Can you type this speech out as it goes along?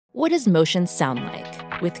What does motion sound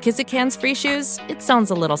like? With Kizikans free shoes, it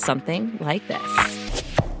sounds a little something like this.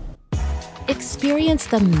 Experience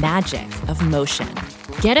the magic of motion.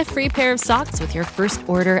 Get a free pair of socks with your first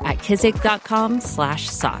order at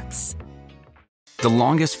kizik.com/socks. The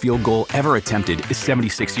longest field goal ever attempted is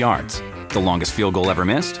 76 yards. The longest field goal ever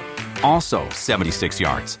missed? Also 76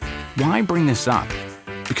 yards. Why bring this up?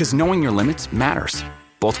 Because knowing your limits matters,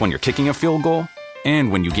 both when you're kicking a field goal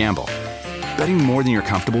and when you gamble. Betting more than you're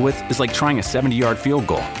comfortable with is like trying a 70-yard field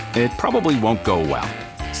goal. It probably won't go well.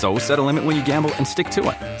 So set a limit when you gamble and stick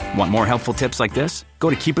to it. Want more helpful tips like this?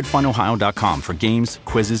 Go to keepitfunohio.com for games,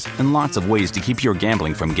 quizzes, and lots of ways to keep your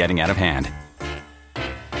gambling from getting out of hand.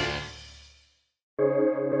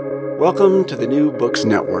 Welcome to the New Books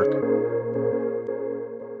Network.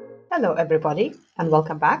 Hello, everybody, and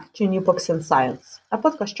welcome back to New Books in Science, a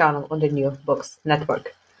podcast channel on the New Books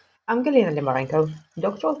Network. I'm Galina Limarenko,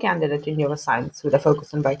 doctoral candidate in neuroscience with a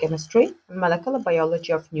focus on biochemistry and molecular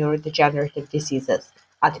biology of neurodegenerative diseases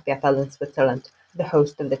at EPFL in Switzerland, the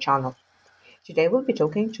host of the channel. Today we'll be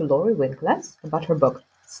talking to Laurie Winkless about her book,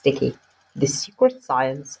 Sticky, The Secret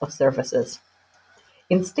Science of Surfaces.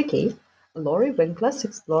 In Sticky, Laurie Winkless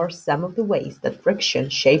explores some of the ways that friction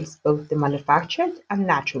shapes both the manufactured and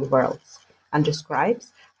natural worlds, and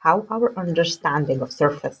describes how our understanding of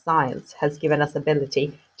surface science has given us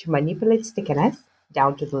ability to manipulate stickiness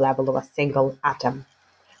down to the level of a single atom.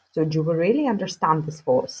 So do we really understand this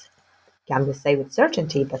force? Can we say with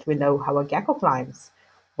certainty that we know how a gecko climbs,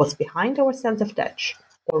 what's behind our sense of touch,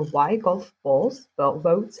 or why golf balls,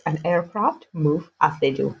 boats, and aircraft move as they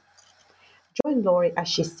do? Join Laurie as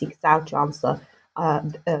she seeks out to answer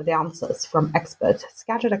the answers from experts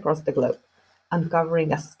scattered across the globe,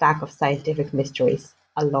 uncovering a stack of scientific mysteries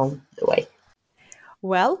along the way.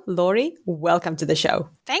 Well, Laurie, welcome to the show.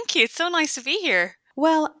 Thank you. It's so nice to be here.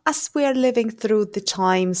 Well, as we are living through the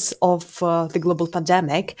times of the global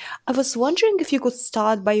pandemic, I was wondering if you could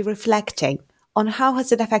start by reflecting on how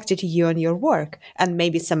has it affected you and your work, and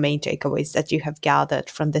maybe some main takeaways that you have gathered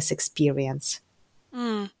from this experience.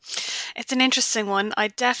 It's an interesting one. I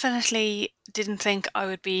definitely didn't think I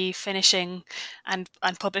would be finishing and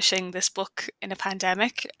publishing this book in a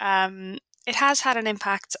pandemic. It has had an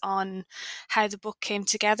impact on how the book came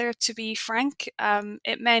together, to be frank.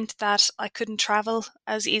 It meant that I couldn't travel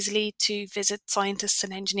as easily to visit scientists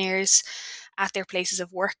and engineers at their places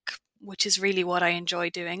of work, which is really what I enjoy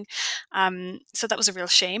doing. So that was a real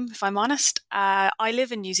shame, if I'm honest. I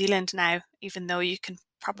live in New Zealand now, even though you can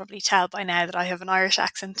probably tell by now that I have an Irish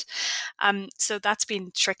accent. So that's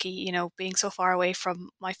been tricky, being so far away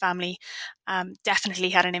from my family definitely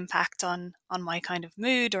had an impact on my kind of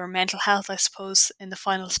mood or mental health, I suppose, in the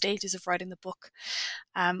final stages of writing the book.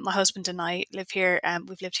 My husband and I live here,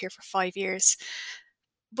 we've lived here for 5 years.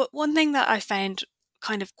 But one thing that I found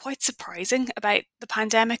kind of quite surprising about the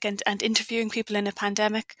pandemic and interviewing people in a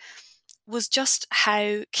pandemic was just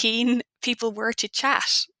how keen people were to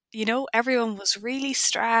chat. Everyone was really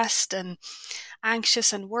stressed and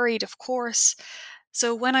anxious and worried, of course.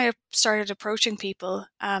 So when I started approaching people,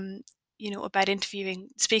 about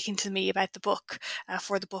speaking to me about the book,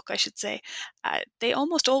 for the book, I should say, they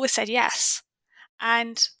almost always said yes.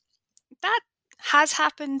 And that has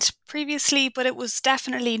happened previously, but it was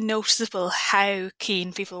definitely noticeable how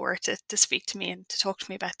keen people were to speak to me and to talk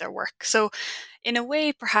to me about their work. So in a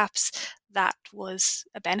way, perhaps that was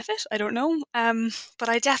a benefit. I don't know. But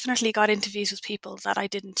I definitely got interviews with people that I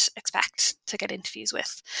didn't expect to get interviews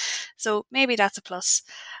with. So maybe that's a plus.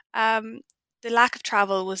 The lack of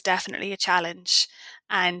travel was definitely a challenge.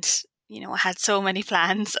 And, I had so many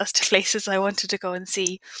plans as to places I wanted to go and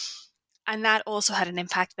see. And that also had an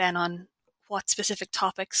impact then on what specific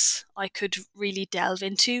topics I could really delve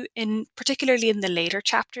into, particularly in the later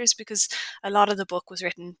chapters, because a lot of the book was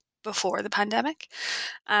written before the pandemic.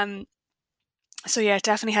 So yeah, it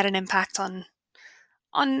definitely had an impact on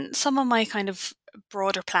some of my kind of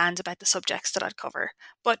broader plans about the subjects that I'd cover.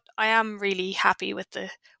 But I am really happy with the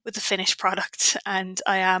finished product, and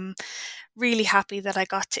I am really happy that I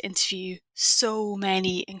got to interview so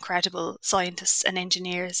many incredible scientists and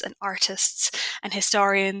engineers and artists and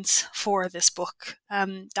historians for this book.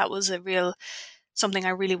 That was something I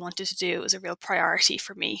really wanted to do. It was a real priority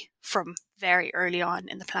for me from very early on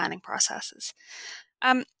in the planning processes.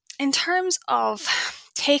 In terms of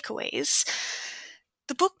takeaways,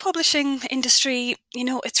 the book publishing industry,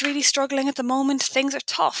 it's really struggling at the moment. Things are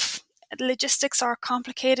tough. Logistics are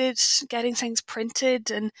complicated. Getting things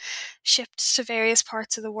printed and shipped to various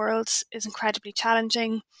parts of the world is incredibly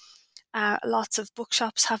challenging. Lots of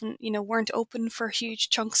bookshops weren't open for huge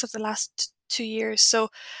chunks of the last 2 years. So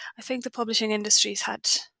I think the publishing industry's had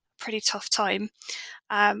a pretty tough time.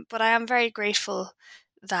 But I am very grateful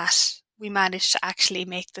that we managed to actually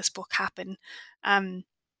make this book happen.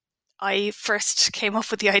 I first came up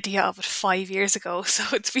with the idea of it 5 years ago, so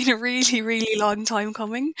it's been a really, really long time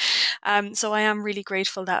coming. So I am really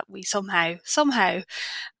grateful that we somehow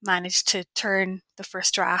managed to turn the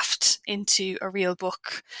first draft into a real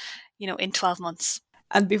book, in 12 months.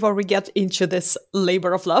 And before we get into this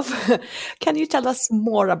labor of love, can you tell us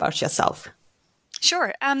more about yourself?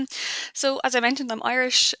 Sure. So as I mentioned, I'm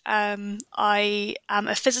Irish. I am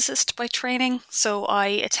a physicist by training. So I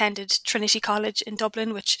attended Trinity College in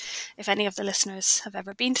Dublin, which, if any of the listeners have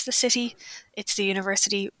ever been to the city, it's the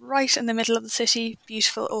university right in the middle of the city,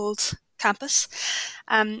 beautiful old campus.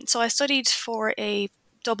 So I studied for a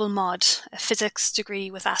double mod, a physics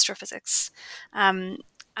degree with astrophysics.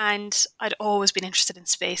 And I'd always been interested in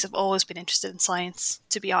space. I've always been interested in science,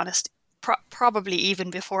 to be honest. Probably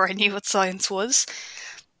even before I knew what science was.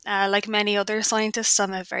 Like many other scientists,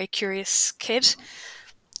 I'm a very curious kid.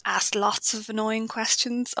 Asked lots of annoying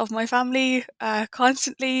questions of my family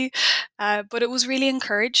constantly, but it was really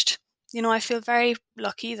encouraged. I feel very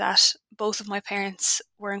lucky that both of my parents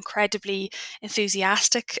were incredibly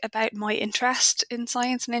enthusiastic about my interest in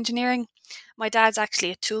science and engineering. My dad's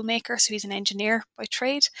actually a tool maker, so he's an engineer by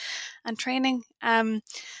trade and training.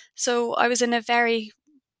 So I was in a very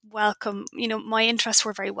welcome, my interests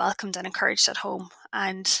were very welcomed and encouraged at home.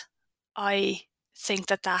 And I think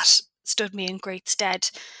that stood me in great stead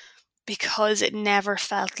because it never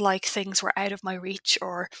felt like things were out of my reach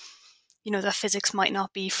or, that physics might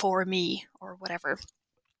not be for me or whatever.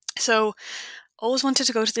 So always wanted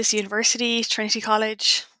to go to this university, Trinity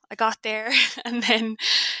College. I got there and then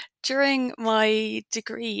during my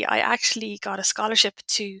degree, I actually got a scholarship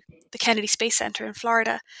to the Kennedy Space Center in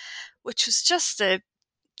Florida, which was just a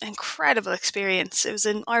incredible experience. It was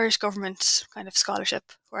an Irish government kind of scholarship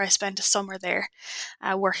where I spent a summer there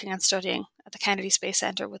working and studying at the Kennedy Space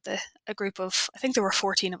Center with a group of, I think there were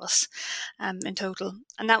 14 of us in total.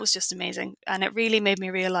 And that was just amazing. And it really made me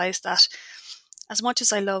realize that as much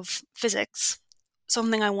as I love physics,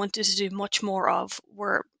 something I wanted to do much more of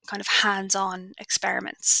were kind of hands-on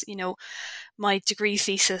experiments. My degree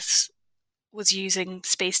thesis was using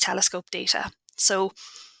space telescope data. So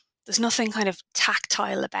there's nothing kind of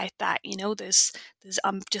tactile about that, there's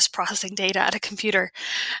I'm just processing data at a computer.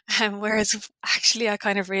 Whereas actually I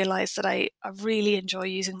kind of realized that I really enjoy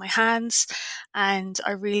using my hands and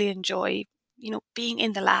I really enjoy, being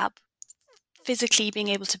in the lab, physically being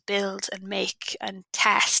able to build and make and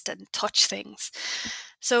test and touch things.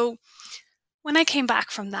 So when I came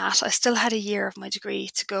back from that, I still had a year of my degree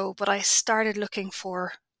to go, but I started looking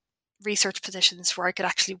for research positions where I could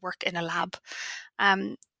actually work in a lab.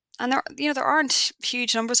 And there aren't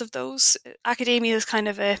huge numbers of those. Academia is kind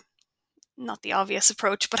of not the obvious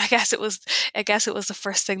approach, but I guess it was the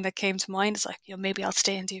first thing that came to mind. It's like, maybe I'll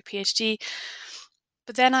stay and do a PhD.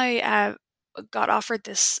 But then I got offered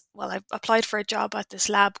I applied for a job at this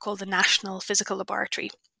lab called the National Physical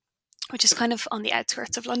Laboratory, which is kind of on the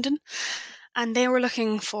outskirts of London. And they were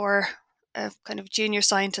looking for a kind of junior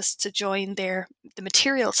scientist to join the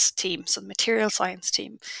materials team, so material science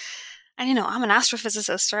team. And, I'm an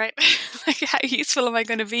astrophysicist, right? Like, how useful am I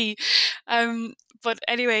going to be? But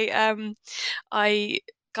anyway, I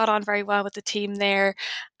got on very well with the team there,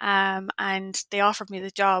 and they offered me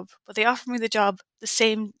the job. But they offered me the job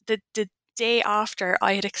the day after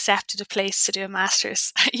I had accepted a place to do a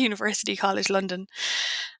master's at University College London,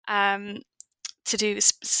 to do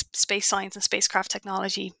space science and spacecraft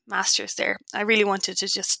technology master's there. I really wanted to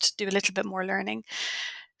just do a little bit more learning.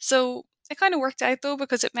 So it kind of worked out though,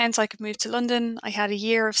 because it meant I could move to London. I had a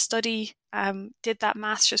year of study, did that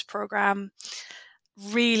master's program,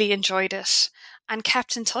 really enjoyed it, and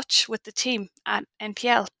kept in touch with the team at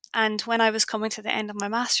NPL. And when I was coming to the end of my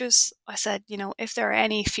master's, I said, if there are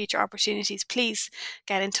any future opportunities, please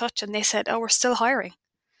get in touch. And they said, oh, we're still hiring.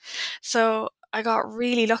 So I got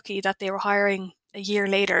really lucky that they were hiring a year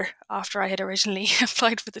later after I had originally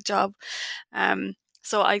applied for the job.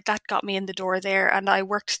 So that got me in the door there, and I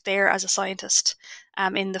worked there as a scientist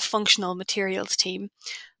in the functional materials team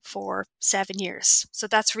for 7 years. So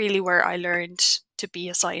that's really where I learned to be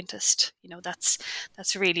a scientist.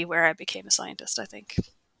 That's really where I became a scientist, I think.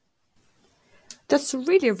 That's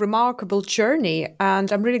really a remarkable journey,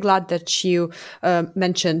 and I'm really glad that you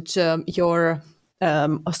mentioned your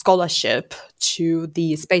scholarship to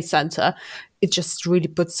the Space Center. It just really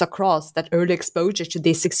puts across that early exposure to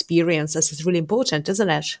these experiences is really important, isn't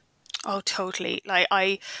it? Oh, totally. Like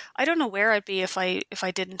I don't know where I'd be if I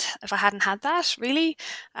hadn't had that, really.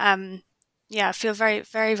 Yeah, I feel very,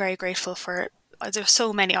 very, very grateful for there's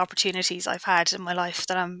so many opportunities I've had in my life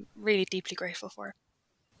that I'm really deeply grateful for.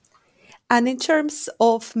 And in terms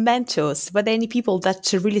of mentors, were there any people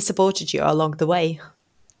that really supported you along the way?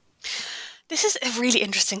 This is a really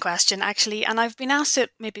interesting question, actually, and I've been asked it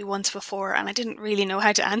maybe once before, and I didn't really know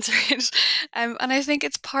how to answer it. And I think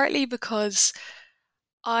it's partly because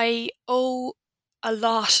I owe a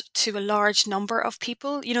lot to a large number of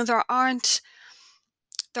people.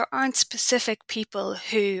 There aren't specific people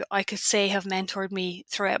who I could say have mentored me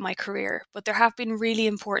throughout my career, but there have been really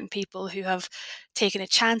important people who have taken a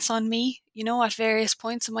chance on me, at various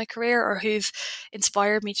points in my career, or who've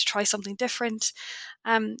inspired me to try something different.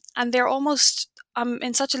 And I'm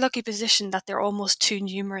in such a lucky position that they're almost too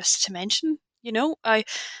numerous to mention. I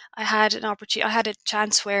had an opportunity, I had a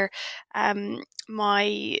chance where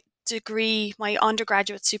my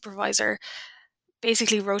undergraduate supervisor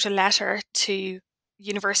basically wrote a letter to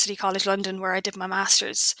University College London, where I did my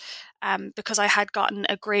master's, because I had gotten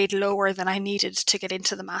a grade lower than I needed to get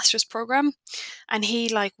into the master's program. And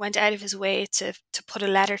he went out of his way to put a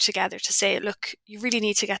letter together to say, look, you really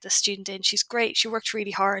need to get this student in. She's great. She worked really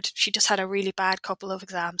hard. She just had a really bad couple of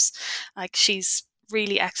exams. She's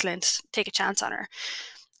really excellent. Take a chance on her.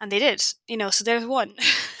 And they did, so there's one.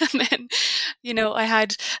 And then, I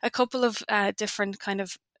had a couple of different kind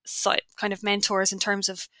of mentors in terms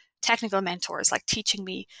of technical mentors, like teaching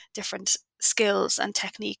me different skills and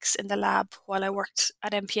techniques in the lab while I worked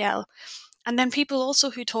at MPL. And then people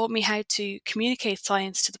also who taught me how to communicate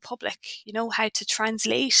science to the public, how to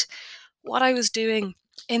translate what I was doing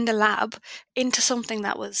in the lab into something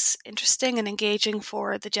that was interesting and engaging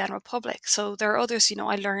for the general public. So there are others,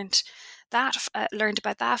 I learned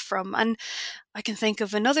about that from. And I can think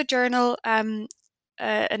of another journalist,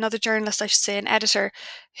 I should say, an editor,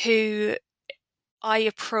 who I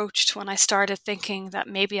approached when I started thinking that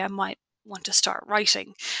maybe I might want to start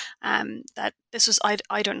writing. That this was,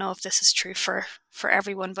 I don't know if this is true for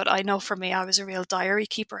everyone, but I know for me, I was a real diary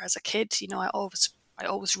keeper as a kid. I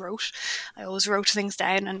always wrote. I always wrote things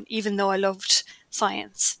down, and even though I loved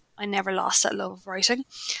science, I never lost that love of writing.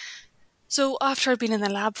 So after I'd been in the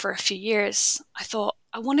lab for a few years, I thought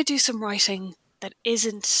I want to do some writing that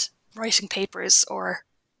isn't writing papers or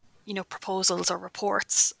proposals or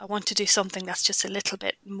reports. I want to do something that's just a little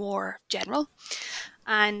bit more general.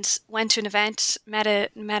 And went to an event, met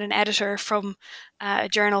an editor from a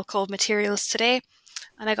journal called Materials Today,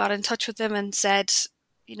 and I got in touch with them and said,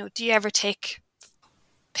 do you ever take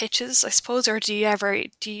pitches, I suppose, or do you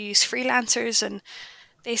use freelancers? And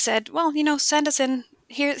they said, well, send us in.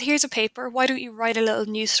 Here's a paper. Why don't you write a little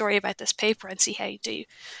news story about this paper and see how you do?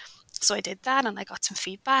 So I did that, and I got some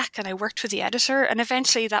feedback, and I worked with the editor, and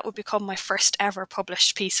eventually that would become my first ever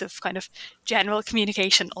published piece of kind of general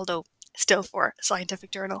communication, although still for a scientific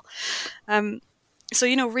journal. So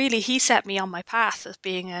really, he set me on my path of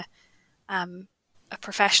being a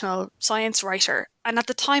professional science writer. And at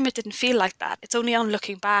the time, it didn't feel like that. It's only on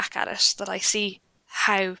looking back at it that I see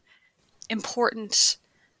how important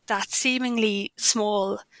that seemingly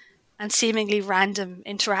small and seemingly random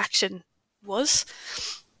interaction was.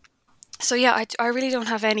 So yeah, I really don't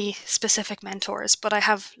have any specific mentors, but I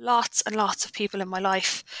have lots and lots of people in my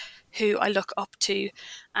life who I look up to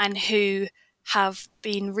and who have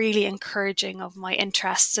been really encouraging of my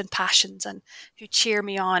interests and passions and who cheer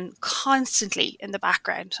me on constantly in the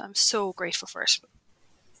background. I'm so grateful for it.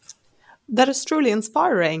 That is truly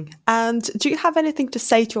inspiring. And do you have anything to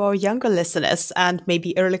say to our younger listeners and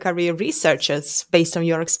maybe early career researchers based on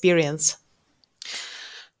your experience?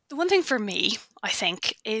 The one thing for me, I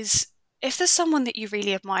think, is if there's someone that you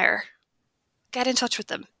really admire, get in touch with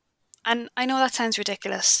them. And I know that sounds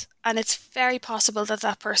ridiculous, and it's very possible that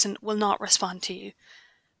that person will not respond to you,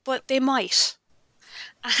 but they might.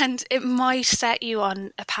 And it might set you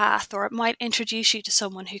on a path, or it might introduce you to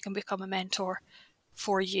someone who can become a mentor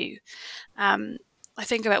for you. I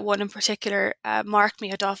think about one in particular, Mark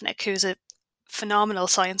Miodovnik, who's a phenomenal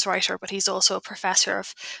science writer, but he's also a professor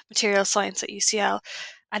of material science at UCL.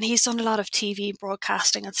 And he's done a lot of TV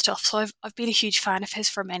broadcasting and stuff. So I've been a huge fan of his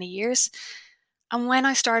for many years. And when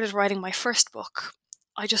I started writing my first book,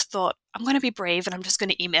 I just thought, I'm going to be brave and I'm just going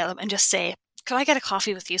to email him and just say, could I get a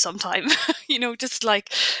coffee with you sometime? just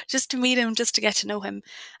to meet him, just to get to know him.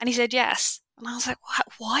 And he said yes. And I was like, what?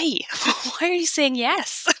 Why? Why are you saying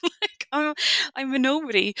yes? I'm a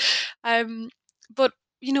nobody. But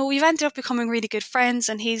we've ended up becoming really good friends,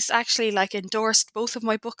 and he's actually endorsed both of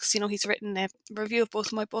my books. He's written a review of both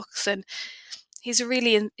of my books, and he's a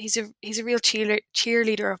real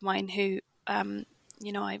cheerleader of mine who I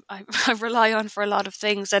rely on for a lot of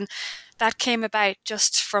things. And that came about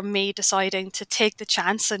just from me deciding to take the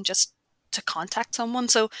chance and just to contact someone.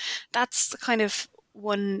 So that's kind of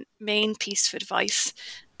one main piece of advice.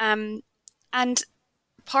 And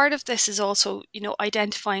part of this is also,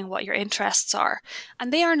 identifying what your interests are,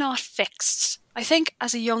 and they are not fixed. I think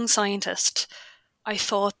as a young scientist, I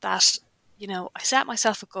thought that, I set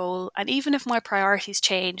myself a goal, and even if my priorities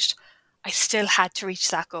changed, I still had to reach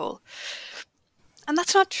that goal. And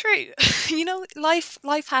that's not true.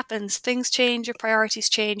 Life happens, things change, your priorities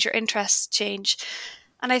change, your interests change.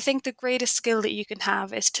 And I think the greatest skill that you can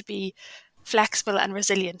have is to be flexible and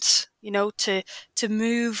resilient, to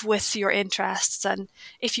move with your interests, and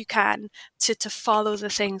if you can, to follow the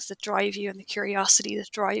things that drive you and the curiosity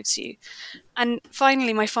that drives you. And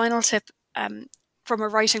finally, my final tip, from a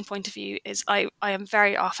writing point of view, is I am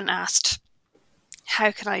very often asked,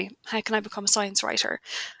 how can I become a science writer?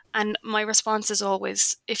 And my response is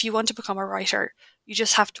always, if you want to become a writer, you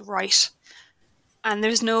just have to write. And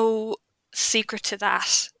there's no secret to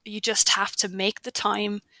that. You just have to make the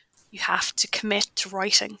time. You have to commit to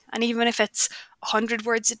writing. And even if it's 100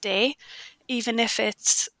 words a day, even if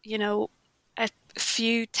it's, a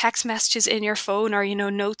few text messages in your phone, or,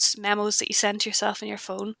 notes, memos that you send to yourself in your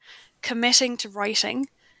phone, committing to writing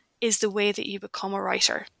is the way that you become a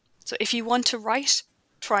writer. So if you want to write,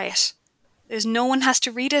 try it. No one has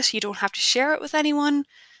to read it. You don't have to share it with anyone.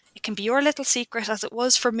 It can be your little secret, as it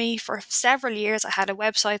was for me for several years. I had a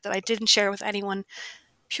website that I didn't share with anyone,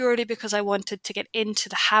 purely because I wanted to get into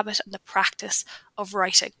the habit and the practice of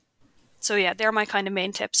writing. So yeah, they're my kind of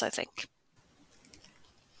main tips, I think.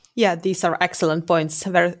 Yeah, these are excellent points.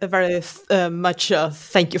 Very, very much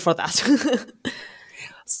thank you for that.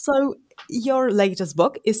 So your latest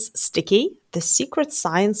book is Sticky, The Secret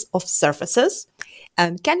Science of Surfaces.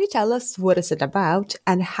 And can you tell us what is it about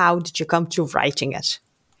and how did you come to writing it?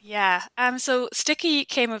 Yeah, so Sticky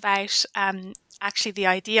came about, actually the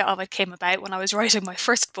idea of it came about when I was writing my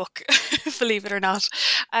first book, believe it or not.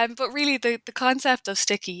 But really the concept of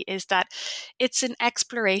Sticky is that it's an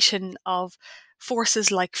exploration of forces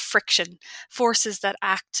like friction, forces that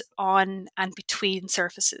act on and between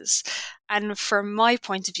surfaces. And from my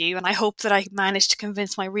point of view, and I hope that I managed to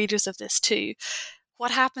convince my readers of this too, what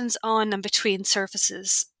happens on and between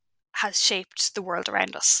surfaces has shaped the world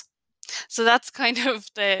around us. So that's kind of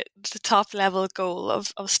the top level goal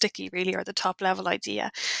of Sticky, really, or the top level idea.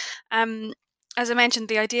 As I mentioned,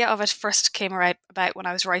 the idea of it first came about when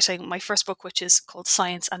I was writing my first book, which is called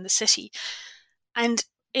Science and the City. And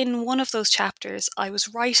in one of those chapters, I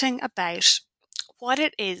was writing about what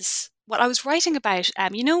I was writing about.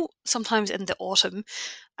 Sometimes in the autumn,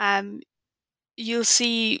 you'll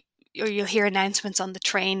see, or you'll hear announcements on the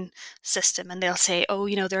train system, and they'll say, oh,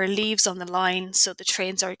 there are leaves on the line, so the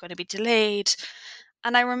trains are going to be delayed.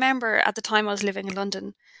 And I remember at the time I was living in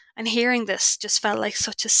London, and hearing this just felt like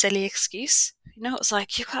such a silly excuse. It was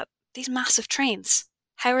like, you've got these massive trains.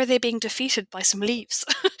 How are they being defeated by some leaves?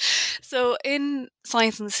 So in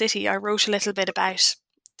Science in the City, I wrote a little bit about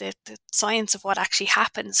the science of what actually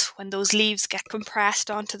happens when those leaves get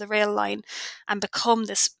compressed onto the rail line and become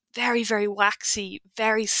this very, very waxy,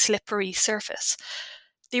 very slippery surface.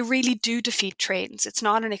 They really do defeat trains. It's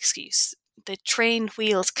not an excuse. The train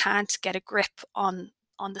wheels can't get a grip on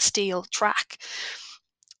the steel track.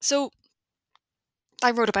 So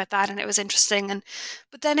I wrote about that, and it was interesting.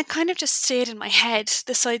 But then it kind of just stayed in my head,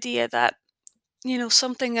 this idea that,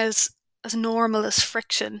 something as normal as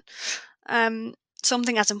friction,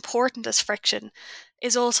 something as important as friction,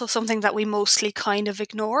 is also something that we mostly kind of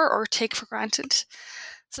ignore or take for granted.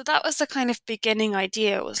 So that was the kind of beginning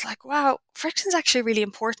idea. It was like, wow, friction is actually really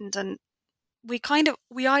important, and we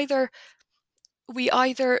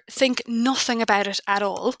either think nothing about it at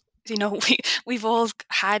all. We've all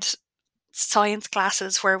had science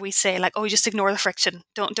classes where we say, like, oh, just ignore the friction.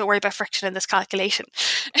 Don't worry about friction in this calculation.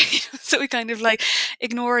 So we kind of like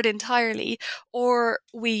ignore it entirely, or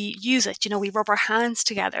we use it. We rub our hands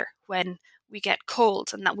together when we get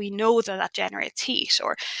cold, and that we know that generates heat,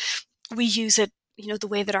 or we use it, the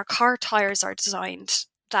way that our car tires are designed,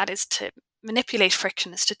 that is to manipulate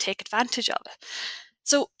friction, is to take advantage of it.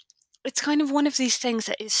 So it's kind of one of these things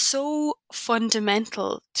that is so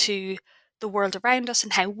fundamental to the world around us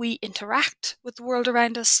and how we interact with the world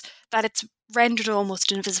around us that it's rendered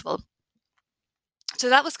almost invisible. So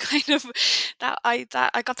that was kind of I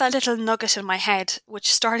got that little nugget in my head,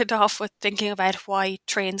 which started off with thinking about why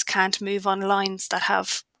trains can't move on lines that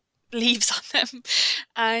have leaves on them,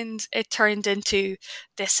 and it turned into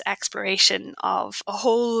this exploration of a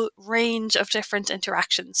whole range of different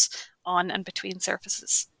interactions on and between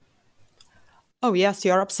surfaces. Oh, yes,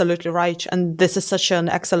 you're absolutely right. And this is such an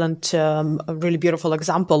excellent, really beautiful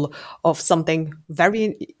example of something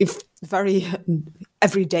very, very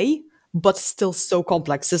everyday, but still so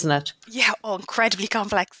complex, isn't it? Yeah, incredibly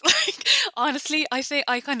complex. Like, honestly, I think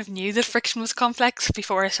I kind of knew that friction was complex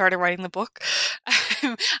before I started writing the book.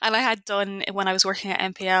 And I had done, when I was working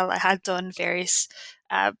at MPL, I had done various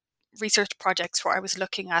uh, research projects where I was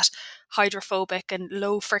looking at hydrophobic and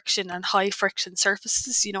low friction and high friction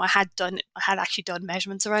surfaces. I had actually done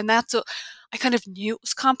measurements around that. So I kind of knew it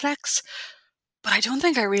was complex, but I don't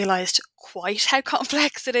think I realized quite how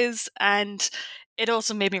complex it is. And it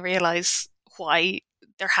also made me realize why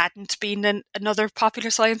there hadn't been another popular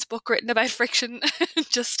science book written about friction.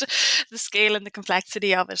 Just the scale and the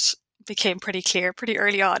complexity of it became pretty clear pretty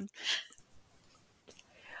early on.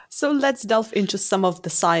 So let's delve into some of the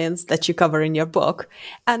science that you cover in your book.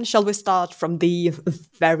 And shall we start from the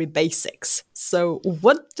very basics? So,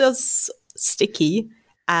 what does sticky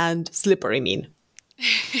and slippery mean?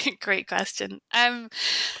 Great question.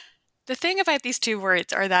 The thing about these two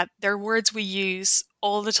words are that they're words we use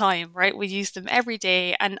all the time, right? We use them every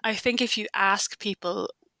day. And I think if you ask people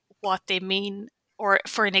what they mean, or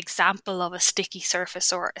for an example of a sticky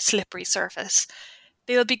surface or a slippery surface,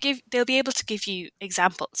 they'll be able to give you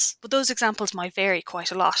examples, but those examples might vary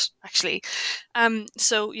quite a lot, actually.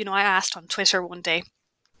 So I asked on Twitter one day,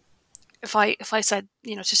 if I said,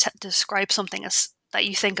 to describe something as that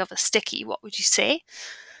you think of as sticky, what would you say?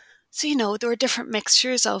 So, there were different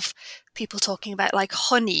mixtures of people talking about, like,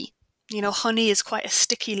 honey. Honey is quite a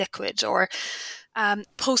sticky liquid, or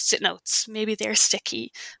post-it notes, maybe they're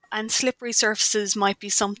sticky. And slippery surfaces might be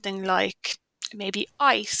something like maybe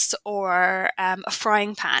ice or a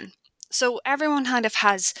frying pan. So everyone kind of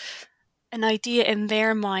has an idea in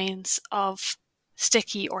their minds of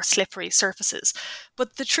sticky or slippery surfaces.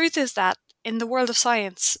 But the truth is that in the world of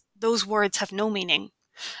science, those words have no meaning.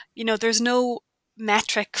 There's no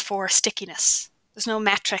metric for stickiness. There's no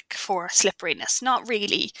metric for slipperiness. Not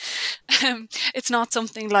really. It's not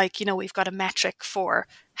something like, we've got a metric for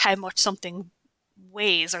how much something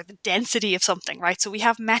weighs or the density of something, right? So we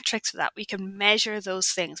have metrics for that. We can measure those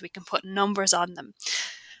things. We can put numbers on them.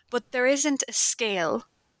 But there isn't a scale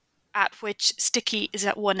at which sticky is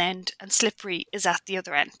at one end and slippery is at the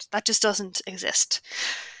other end. That just doesn't exist.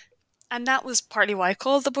 And that was partly why I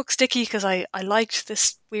called the book Sticky, because I liked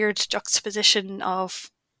this weird juxtaposition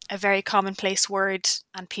of a very commonplace word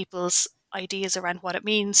and people's ideas around what it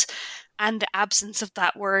means, and the absence of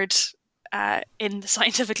that word in the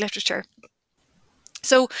scientific literature.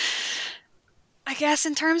 So I guess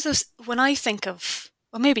in terms of when I think of,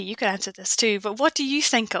 well, maybe you could answer this too, but what do you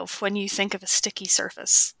think of when you think of a sticky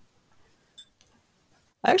surface?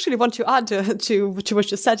 I actually want to add to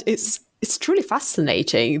what you said. It's truly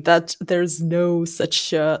fascinating that there's no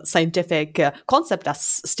such scientific concept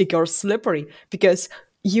as sticky or slippery, because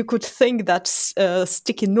you could think that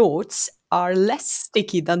sticky notes are less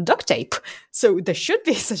sticky than duct tape. So there should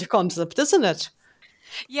be such a concept, isn't it?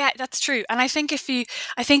 Yeah, that's true. And I think if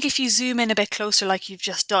you zoom in a bit closer, like you've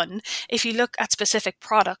just done, if you look at specific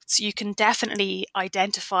products, you can definitely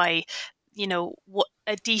identify, what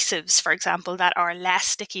adhesives, for example, that are less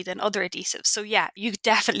sticky than other adhesives. So yeah, you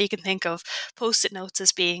definitely can think of post-it notes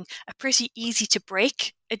as being a pretty easy to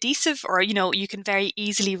break adhesive, or you can very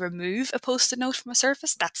easily remove a post-it note from a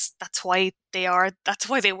surface. That's why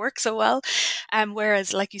they work so well.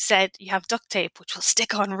 Whereas, like you said, you have duct tape, which will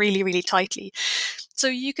stick on really, really tightly. So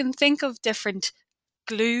you can think of different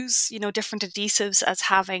glues, different adhesives as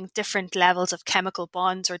having different levels of chemical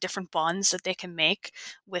bonds or different bonds that they can make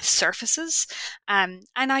with surfaces. And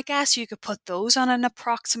I guess you could put those on an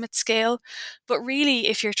approximate scale. But really,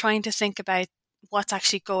 if you're trying to think about what's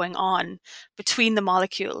actually going on between the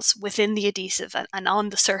molecules within the adhesive and on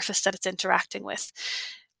the surface that it's interacting with,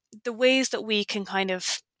 the ways that we can kind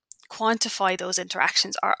of quantify those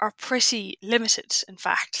interactions are pretty limited, in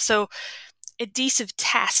fact. So adhesive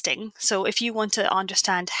testing. So if you want to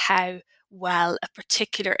understand how well a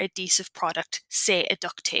particular adhesive product, say a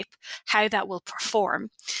duct tape, how that will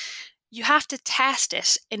perform, you have to test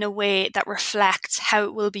it in a way that reflects how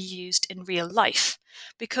it will be used in real life.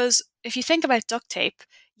 Because if you think about duct tape,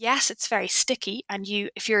 yes, it's very sticky, and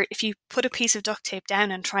if you put a piece of duct tape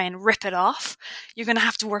down and try and rip it off, you're going to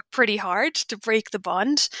have to work pretty hard to break the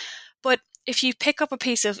bond. But if you take a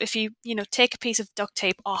piece of duct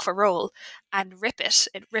tape off a roll and rip it,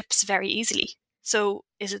 it rips very easily. So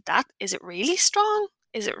is it really strong?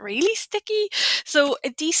 Is it really sticky? So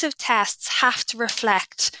adhesive tests have to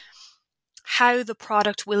reflect how the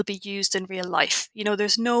product will be used in real life.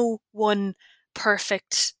 There's no one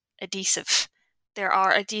perfect adhesive. There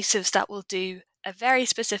are adhesives that will do a very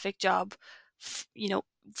specific job,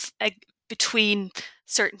 between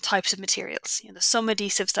certain types of materials. There's some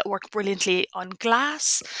adhesives that work brilliantly on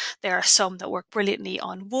glass. There are some that work brilliantly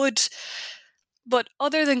on wood. But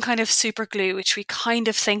other than kind of super glue, which we kind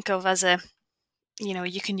of think of as a,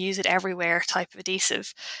 you can use it everywhere type of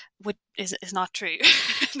adhesive, is not true.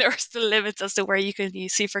 There are still limits as to where you can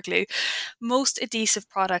use super glue. Most adhesive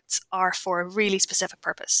products are for a really specific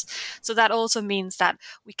purpose. So that also means that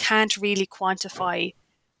we can't really quantify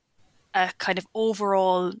a kind of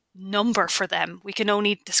overall number for them. We can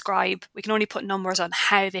only put numbers on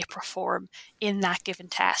how they perform in that given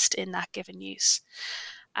test, in that given use.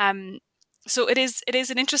 So it is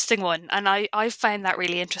an interesting one, and I find that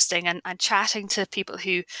really interesting. And chatting to people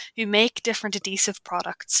who make different adhesive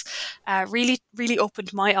products really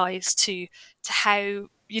opened my eyes to how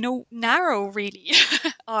narrow really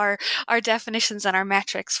our definitions and our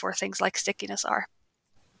metrics for things like stickiness are.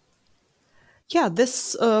 Yeah,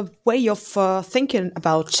 this way of thinking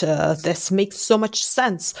about this makes so much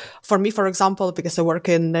sense. For me, for example, because I work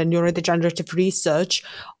in neurodegenerative research,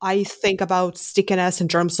 I think about stickiness in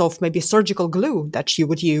terms of maybe surgical glue that you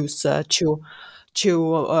would use to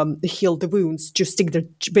heal the wounds, to stick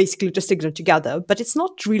them together. But it's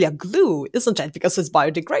not really a glue, isn't it? Because it's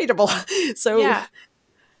biodegradable. So yeah,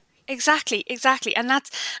 exactly, and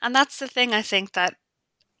that's the thing. I think that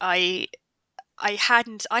I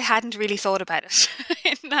hadn't really thought about it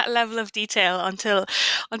in that level of detail until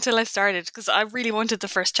I started, because I really wanted the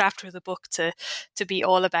first chapter of the book to be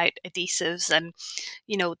all about adhesives and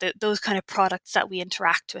those kind of products that we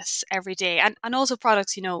interact with every day, and also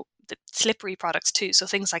products, the slippery products too, so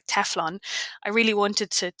things like Teflon. I really wanted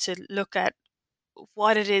to look at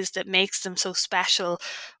what it is that makes them so special,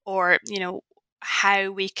 or how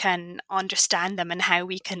we can understand them and how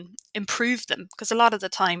we can improve them, because a lot of the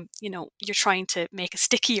time you're trying to make a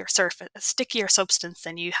stickier substance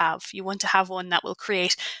than you want to have one that will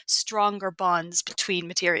create stronger bonds between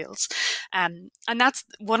materials, and that's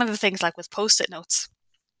one of the things, like with post-it notes.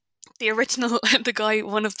 The guy,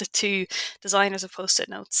 one of the two designers of post-it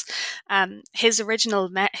notes, his original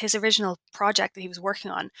project that he was working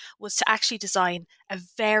on was to actually design a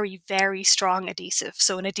very, very strong adhesive.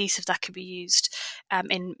 So an adhesive that could be used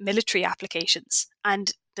in military applications.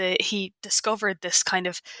 And he discovered this kind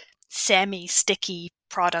of semi-sticky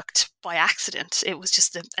product by accident. It was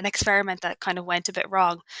just an experiment that kind of went a bit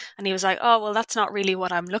wrong. And he was like, oh, well, that's not really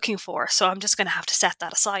what I'm looking for, so I'm just going to have to set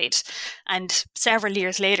that aside. And several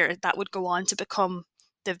years later, that would go on to become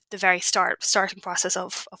the very starting process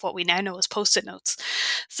of what we now know as post-it notes.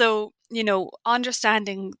 So,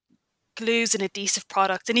 understanding glues and adhesive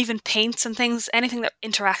products, and even paints and things, anything that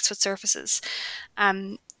interacts with surfaces,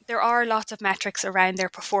 there are lots of metrics around their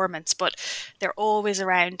performance, but they're always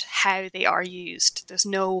around how they are used. There's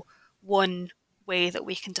no one way that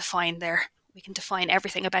we can define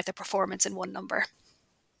everything about their performance in one number.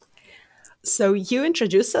 So you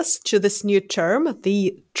introduced us to this new term,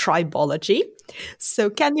 the tribology. So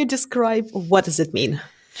can you describe what does it mean?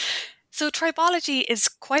 So tribology is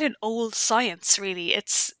quite an old science, really.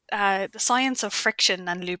 It's the science of friction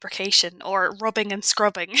and lubrication, or rubbing and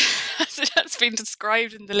scrubbing, as it has been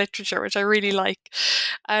described in the literature, which I really like.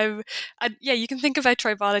 And yeah, you can think about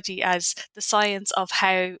tribology as the science of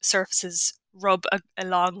how surfaces rub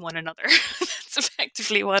along one another. That's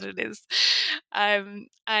effectively what it is. And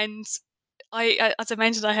as I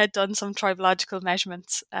mentioned, I had done some tribological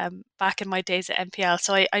measurements back in my days at MPL,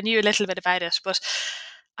 so I knew a little bit about it, but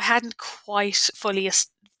I hadn't quite fully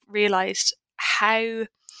realised how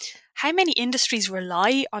many industries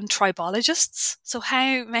rely on tribologists. So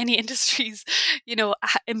how many industries,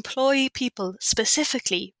 employ people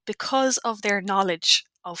specifically because of their knowledge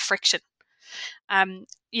of friction.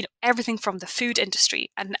 Everything from the food industry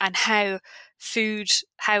and how food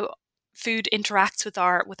interacts with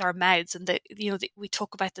our mouths, and we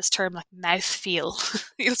talk about this term like mouth feel.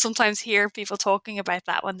 You'll sometimes hear people talking about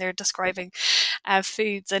that when they're describing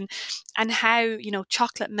foods, and how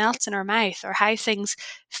chocolate melts in our mouth, or how things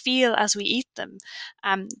feel as we eat them.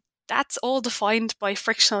 That's all defined by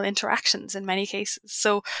frictional interactions in many cases.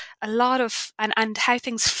 So a lot of and how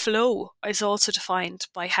things flow is also defined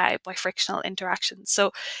by frictional interactions.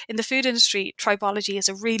 So in the food industry, tribology is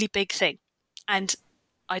a really big thing, and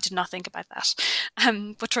I did not think about that.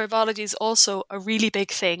 But tribology is also a really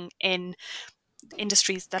big thing in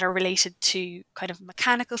industries that are related to kind of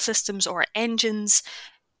mechanical systems or engines.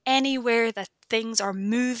 Anywhere that things are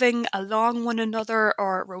moving along one another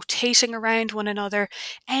or rotating around one another,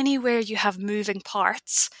 anywhere you have moving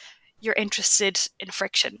parts, you're interested in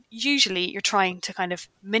friction. Usually you're trying to kind of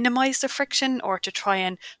minimize the friction, or to try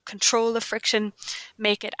and control the friction,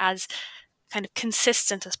 make it as kind of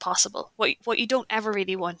consistent as possible. What you don't ever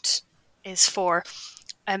really want is for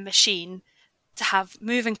a machine to have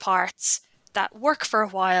moving parts that work for a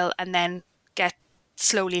while and then get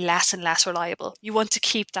slowly less and less reliable. You want to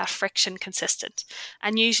keep that friction consistent.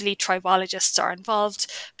 And usually tribologists are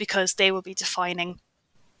involved because they will be defining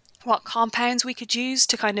what compounds we could use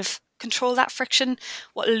to kind of control that friction,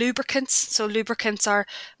 what lubricants. So lubricants are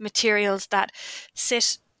materials that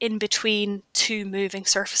sit in between two moving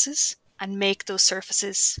surfaces and make those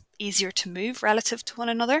surfaces easier to move relative to one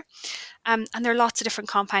another. And there are lots of different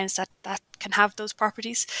compounds that can have those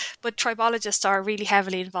properties. But tribologists are really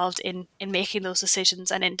heavily involved in making those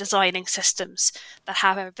decisions and in designing systems that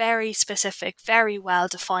have a very specific, very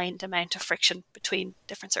well-defined amount of friction between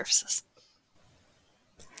different surfaces.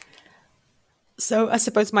 So I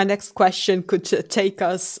suppose my next question could take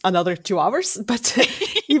us another 2 hours, but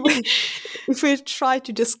if we try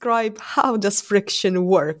to describe how does friction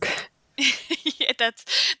work? Yeah,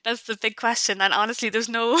 that's the big question, and honestly, there's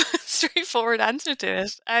no straightforward answer to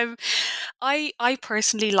it. I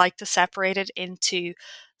personally like to separate it into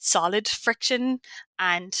solid friction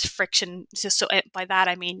and friction. So by that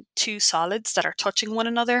I mean two solids that are touching one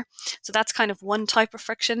another. So that's kind of one type of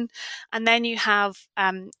friction, and then you have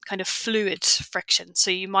kind of fluid friction. So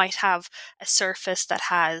you might have a surface that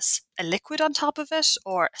has a liquid on top of it,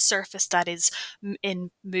 or a surface that is in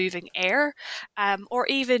moving air, or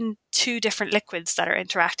even two different liquids that are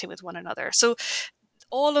interacting with one another. So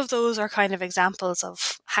all of those are kind of examples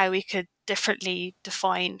of how we could differently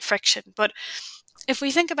define friction. But if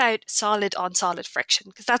we think about solid on solid friction,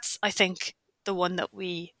 because that's, I think, the one that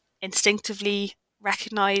we instinctively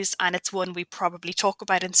recognize, and it's one we probably talk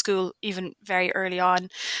about in school even very early on.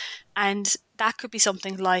 And that could be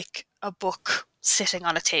something like a book sitting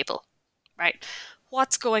on a table, right?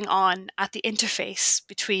 What's going on at the interface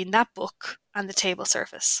between that book and the table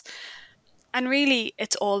surface? And really,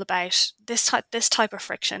 it's all about this type of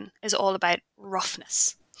friction is all about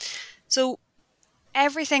roughness. So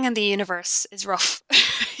everything in the universe is rough.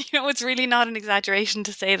 It's really not an exaggeration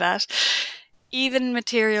to say that. Even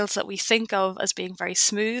materials that we think of as being very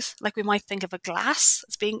smooth, like we might think of a glass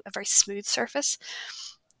as being a very smooth surface,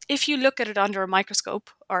 if you look at it under a microscope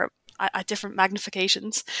or at different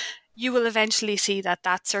magnifications, you will eventually see that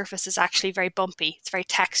that surface is actually very bumpy. It's very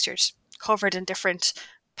textured, covered in different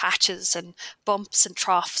patches and bumps and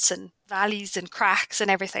troughs and valleys and cracks and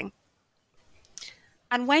everything.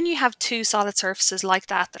 And when you have two solid surfaces like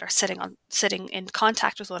that are sitting in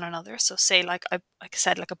contact with one another, so say like I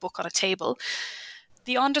said, like a book on a table,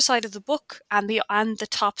 the underside of the book and the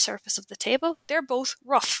top surface of the table, they're both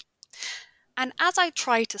rough. And as I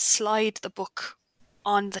try to slide the book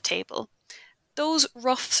on the table, those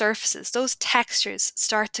rough surfaces, those textures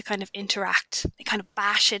start to kind of interact. They kind of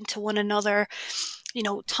bash into one another.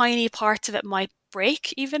 Tiny parts of it might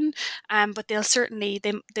break even, but they will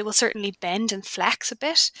certainly bend and flex a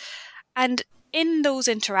bit. And in those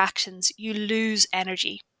interactions, you lose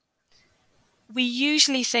energy. We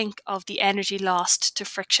usually think of the energy lost to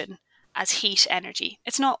friction as heat energy.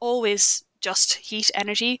 It's not always just heat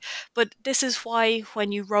energy, but this is why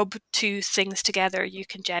when you rub two things together, you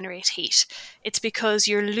can generate heat. It's because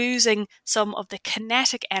you're losing some of the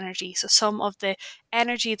kinetic energy, so some of the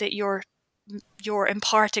energy that you're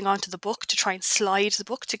imparting onto the book to try and slide the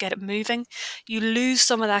book to get it moving. You lose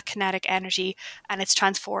some of that kinetic energy and it's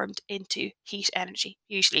transformed into heat energy,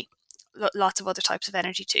 usually. Lots of other types of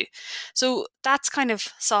energy too. So that's kind of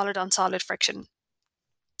solid on solid friction.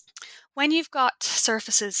 When you've got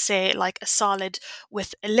surfaces, say like a solid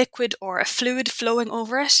with a liquid or a fluid flowing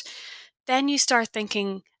over it, then you start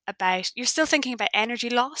thinking you're still thinking about energy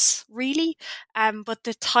loss, really, but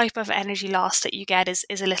the type of energy loss that you get is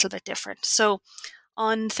a little bit different. So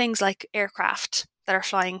on things like aircraft that are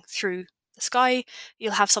flying through the sky,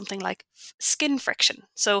 you'll have something like skin friction.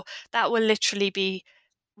 So that will literally be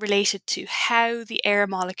related to how the air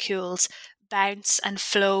molecules bounce and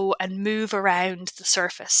flow and move around the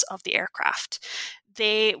surface of the aircraft.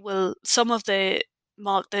 Some of the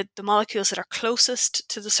molecules that are closest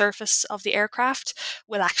to the surface of the aircraft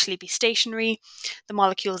will actually be stationary. The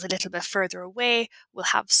molecules a little bit further away will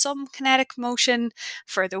have some kinetic motion.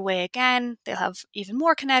 Further away again, they'll have even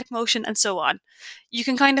more kinetic motion, and so on. You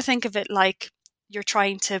can kind of think of it like you're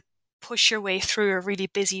trying to push your way through a really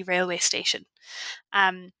busy railway station.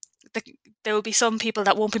 There will be some people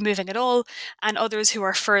that won't be moving at all, and others who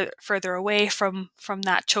are further away from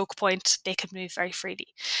that choke point, they can move very freely.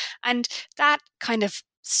 And that kind of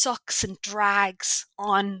sucks and drags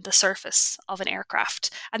on the surface of an aircraft,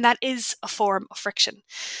 and that is a form of friction.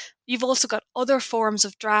 You've also got other forms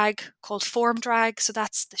of drag called form drag. So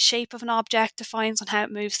that's the shape of an object defines on how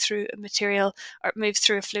it moves through a material, or it moves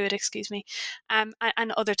through a fluid,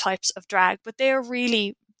 and other types of drag. But they're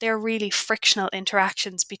really frictional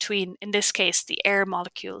interactions between, in this case, the air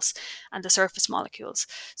molecules and the surface molecules.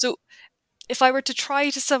 So if I were to try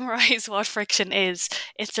to summarize what friction is,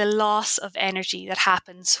 it's a loss of energy that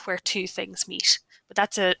happens where two things meet. But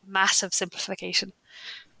that's a massive simplification.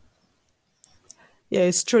 Yeah,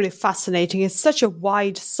 it's truly fascinating. It's such a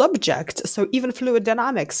wide subject. So even fluid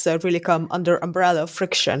dynamics really come under umbrella of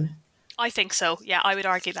friction. I think so. Yeah, I would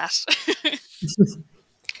argue that.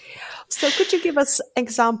 So could you give us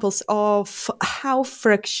examples of how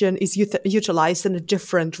friction is utilized in the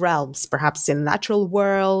different realms, perhaps in the natural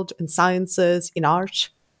world, in sciences, in art?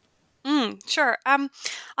 Sure. I'll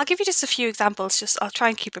give you just a few examples. I'll try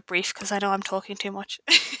and keep it brief because I know I'm talking too much.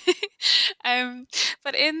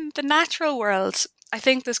 But in the natural world, I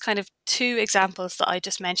think there's kind of two examples that I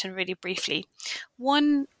just mentioned really briefly.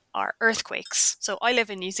 One are earthquakes. So I live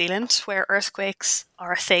in New Zealand, where earthquakes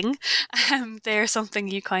are a thing. They're something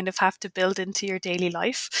you kind of have to build into your daily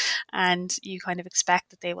life, and you kind of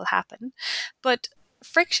expect that they will happen. But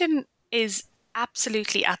friction is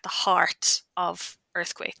absolutely at the heart of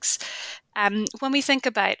earthquakes. When we think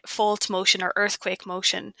about fault motion or earthquake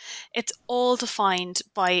motion, it's all defined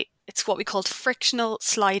by, it's what we call frictional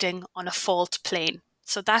sliding on a fault plane.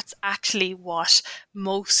 So that's actually what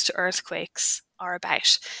most earthquakes are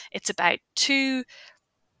about. It's about two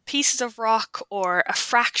pieces of rock or a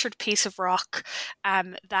fractured piece of rock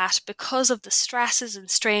that, because of the stresses and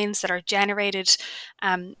strains that are generated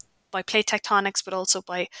by plate tectonics, but also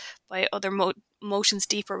by other motions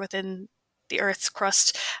deeper within the Earth's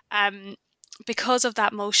crust, because of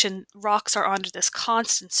that motion, rocks are under this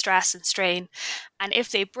constant stress and strain. And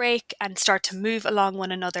if they break and start to move along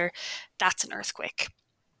one another, that's an earthquake.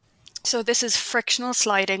 So this is frictional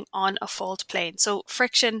sliding on a fault plane. So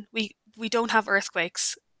friction, we don't have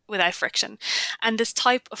earthquakes without friction. And this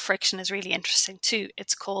type of friction is really interesting too.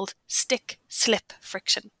 It's called stick-slip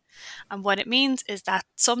friction. And what it means is that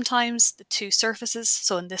sometimes the two surfaces,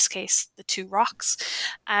 so in this case, the two rocks,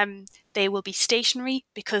 they will be stationary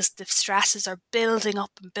because the stresses are building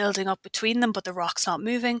up and building up between them, but the rock's not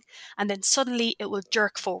moving. And then suddenly it will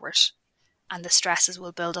jerk forward, and the stresses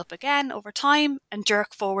will build up again over time and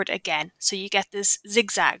jerk forward again. So you get this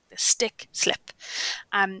zigzag, this stick slip.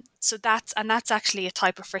 So that's actually a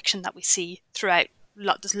type of friction that we see throughout.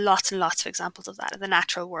 There's lots and lots of examples of that in the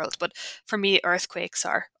natural world, but for me, earthquakes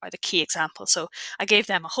are the key example. So I gave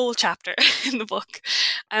them a whole chapter in the book.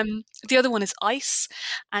 The other one is ice,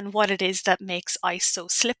 and what it is that makes ice so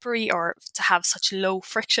slippery or to have such low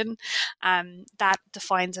friction. That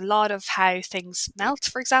defines a lot of how things melt.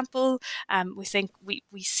 For example,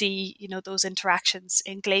 we see those interactions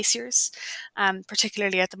in glaciers,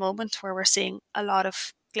 particularly at the moment where we're seeing a lot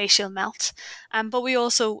of glacial melt. But we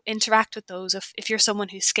also interact with those. If you're someone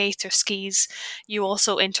who skates or skis, you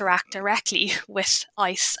also interact directly with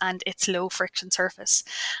ice and its low friction surface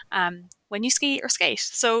when you ski or skate.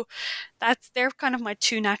 So they're kind of my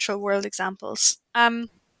two natural world examples. In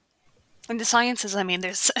the sciences,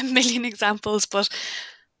 there's a million examples, but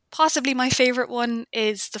possibly my favorite one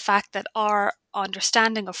is the fact that our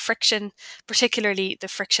understanding of friction, particularly the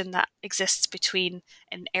friction that exists between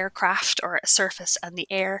an aircraft or a surface and the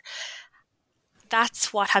air,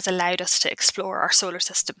 that's what has allowed us to explore our solar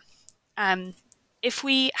system. If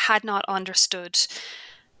we had not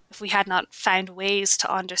found ways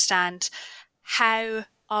to understand how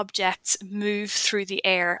objects move through the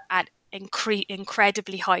air at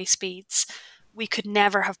incredibly high speeds, we could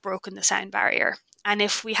never have broken the sound barrier. And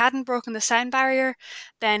if we hadn't broken the sound barrier,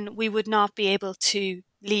 then we would not be able to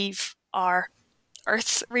leave our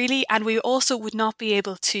Earth, really. And we also would not be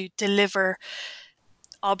able to deliver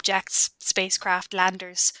objects, spacecraft,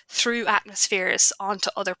 landers through atmospheres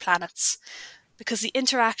onto other planets. Because the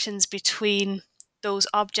interactions between those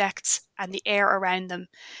objects and the air around them,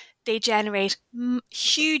 they generate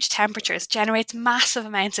huge temperatures, generates massive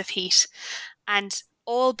amounts of heat. And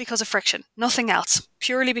all because of friction, nothing else,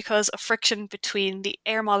 purely because of friction between the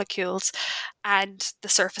air molecules and the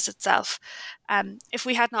surface itself. If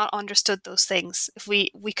we had not understood those things, if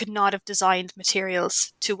we could not have designed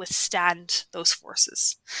materials to withstand those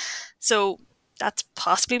forces. So that's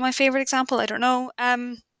possibly my favorite example. I don't know.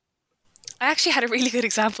 I actually had a really good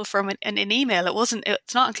example from an email.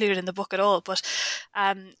 It's not included in the book at all, but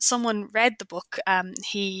someone read the book.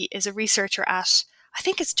 He is a researcher at I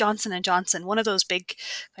think it's Johnson and Johnson, one of those big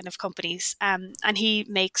kind of companies, and he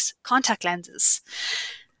makes contact lenses.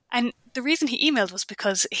 And the reason he emailed was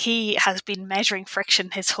because he has been measuring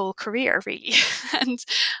friction his whole career, really. And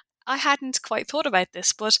I hadn't quite thought about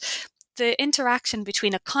this, but the interaction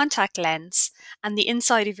between a contact lens and the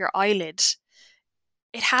inside of your eyelid,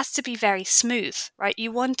 it has to be very smooth, right?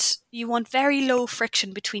 You want very low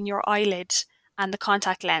friction between your eyelid and the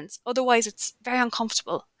contact lens. Otherwise, it's very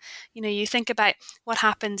uncomfortable. You think about what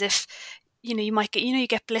happens if you might get you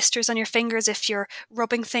get blisters on your fingers if you're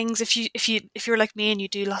rubbing things. If you're like me and you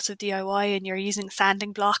do lots of DIY and you're using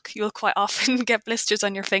sanding block, you'll quite often get blisters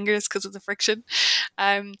on your fingers because of the friction.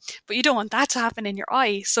 But you don't want that to happen in your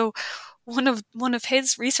eye. So one of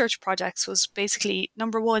his research projects was basically,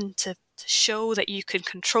 number one, to show that you can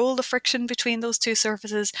control the friction between those two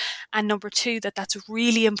surfaces, and number two, that that's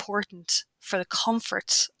really important for the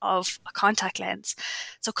comfort of a contact lens.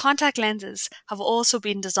 So contact lenses have also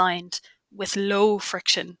been designed with low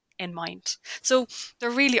friction in mind. So there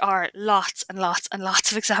really are lots and lots and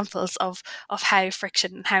lots of examples of how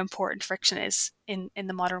friction and how important friction is in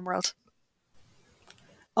the modern world.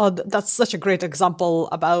 Oh, that's such a great example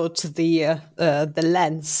about the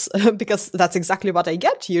lens, because that's exactly what I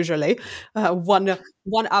get usually. One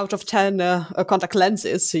out of 10 contact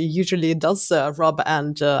lenses usually does rub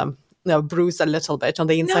and bruise a little bit on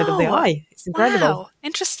the inside of the eye. It's incredible. Wow,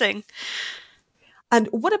 interesting. And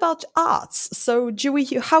what about arts? So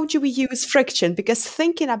how do we use friction? Because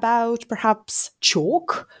thinking about perhaps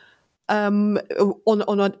chalk on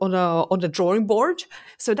a drawing board,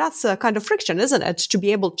 so that's a kind of friction, isn't it, to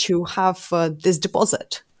be able to have this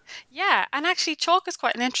deposit? Yeah, and actually chalk is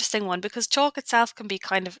quite an interesting one, because chalk itself can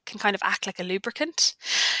kind of act like a lubricant.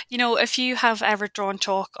 If you have ever drawn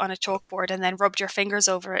chalk on a chalkboard and then rubbed your fingers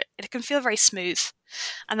over it, it can feel very smooth.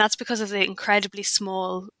 And that's because of the incredibly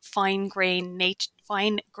small, fine-grained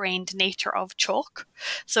nature of chalk.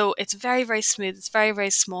 So it's very, very smooth. It's very, very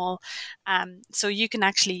small. So you can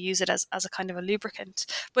actually use it as a kind of a lubricant.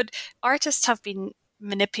 But artists have been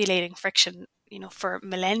manipulating friction for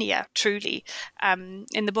millennia, truly.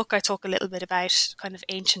 In the book, I talk a little bit about kind of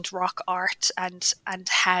ancient rock art and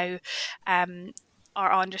how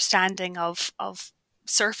our understanding of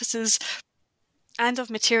surfaces and of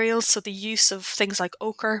materials, so the use of things like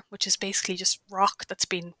ochre, which is basically just rock that's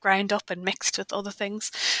been ground up and mixed with other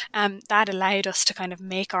things, that allowed us to kind of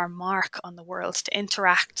make our mark on the world, to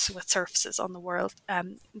interact with surfaces on the world,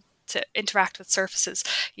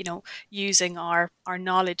 using our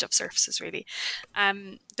knowledge of surfaces, really.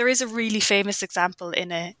 There is a really famous example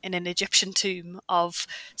in an Egyptian tomb of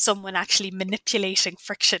someone actually manipulating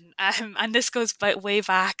friction, and this goes way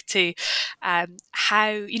back to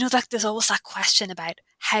how, there's always that question about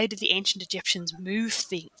how did the ancient Egyptians move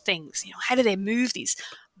things? How do they move these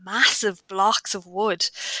massive blocks of wood?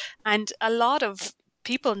 And a lot of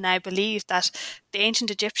people now believe that the ancient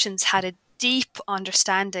Egyptians had a deep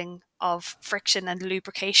understanding of friction and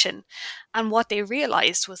lubrication. And what they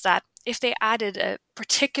realized was that if they added a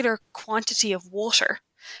particular quantity of water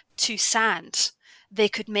to sand, they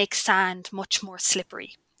could make sand much more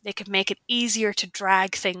slippery. They could make it easier to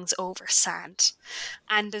drag things over sand.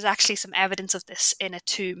 And there's actually some evidence of this in a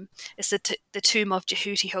tomb. It's the tomb of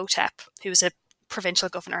Jehuti-Hotep, who was a provincial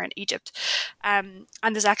governor in Egypt, and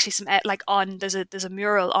there's actually some there's a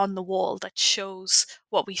mural on the wall that shows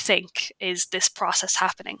what we think is this process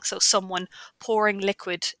happening. So someone pouring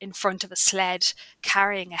liquid in front of a sled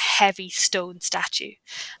carrying a heavy stone statue.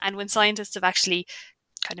 And when scientists have actually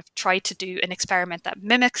kind of tried to do an experiment that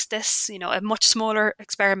mimics this, a much smaller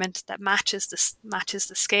experiment that matches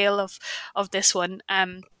the scale of this one,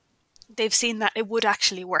 they've seen that it would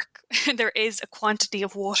actually work. There is a quantity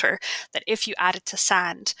of water that, if you add it to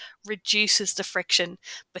sand, reduces the friction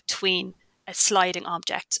between a sliding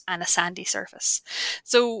object and a sandy surface.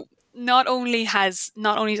 So not only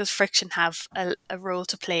does friction have a role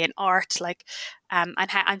to play in art,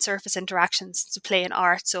 and surface interactions to play in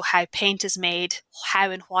art, so how paint is made,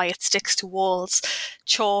 how and why it sticks to walls,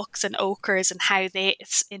 chalks and ochres and how they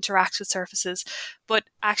interact with surfaces, but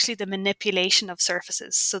actually the manipulation of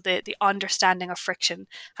surfaces. So the understanding of friction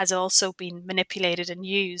has also been manipulated and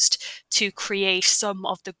used to create some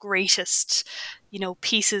of the greatest,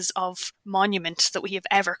 pieces of monument that we have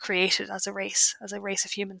ever created as a race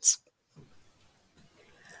of humans.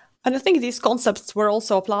 And I think these concepts were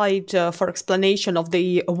also applied for explanation of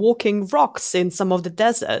the walking rocks in some of the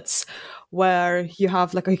deserts, where you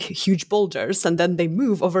have huge boulders and then they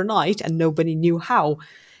move overnight and nobody knew how.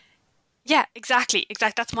 Yeah, exactly.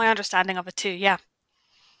 That's my understanding of it too, yeah.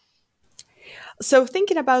 So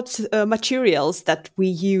thinking about materials that we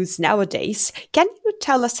use nowadays, can you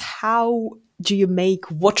tell us how do you make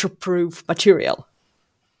waterproof material?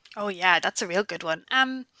 Oh yeah, that's a real good one.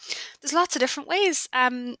 There's lots of different ways.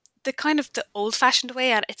 The kind of the old-fashioned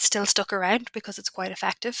way, and it's still stuck around because it's quite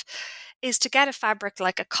effective, is to get a fabric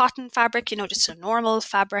like a cotton fabric, just a normal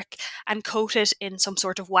fabric, and coat it in some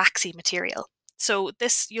sort of waxy material. So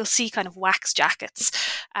this, you'll see kind of wax jackets.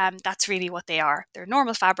 That's really what they are. They're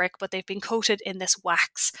normal fabric, but they've been coated in this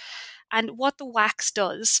wax. And what the wax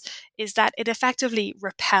does is that it effectively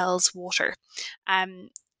repels water. Um,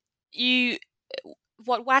 you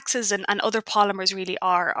what waxes and other polymers really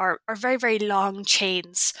are very, very long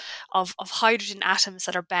chains of hydrogen atoms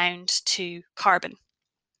that are bound to carbon.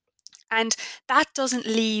 And that doesn't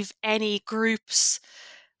leave any groups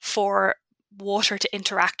for water to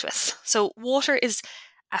interact with. So water is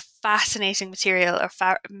a fascinating material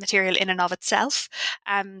or material in and of itself.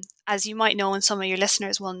 As you might know, and some of your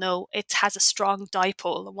listeners will know, it has a strong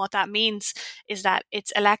dipole. And what that means is that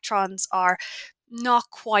its electrons are not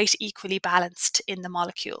quite equally balanced in the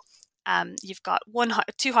molecule. You've got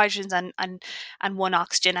two hydrogens and one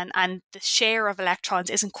oxygen, and the share of electrons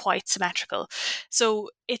isn't quite symmetrical. So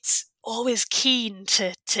it's always keen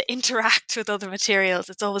to interact with other materials.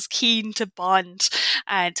 It's always keen to bond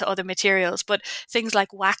to other materials. But things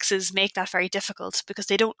like waxes make that very difficult because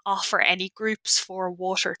they don't offer any groups for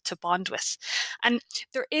water to bond with. And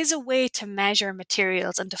there is a way to measure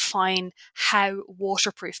materials and define how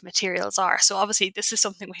waterproof materials are. So obviously this is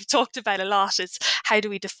something we've talked about a lot. It's how do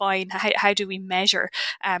we define, how do we measure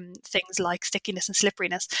things like stickiness and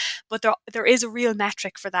slipperiness? But there is a real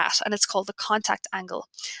metric for that, and it's called the contact angle.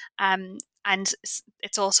 And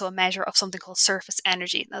it's also a measure of something called surface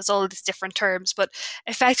energy. There's all these different terms, but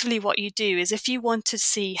effectively what you do is if you want to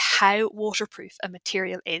see how waterproof a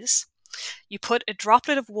material is, you put a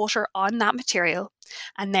droplet of water on that material,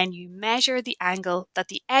 and then you measure the angle that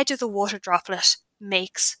the edge of the water droplet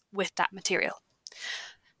makes with that material.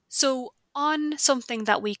 So on something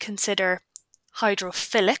that we consider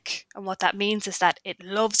hydrophilic, and what that means is that it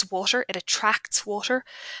loves water, it attracts water,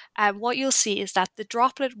 and what you'll see is that the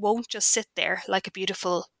droplet won't just sit there like a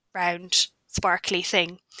beautiful round sparkly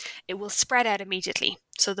thing. It will spread out immediately.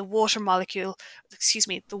 So the water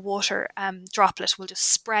droplet will just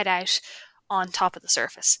spread out on top of the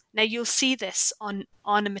surface. Now you'll see this on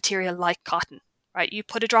a material like cotton, right? You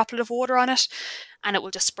put a droplet of water on it and it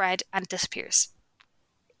will just spread and it disappears.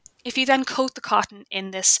 If you then coat the cotton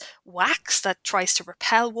in this wax that tries to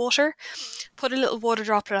repel water, put a little water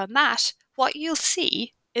droplet on that, what you'll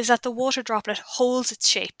see is that the water droplet holds its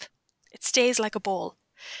shape. It stays like a ball.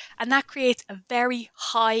 And that creates a very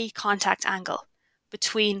high contact angle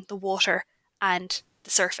between the water and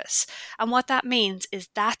the surface. And what that means is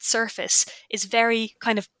that surface is very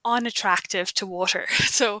kind of unattractive to water.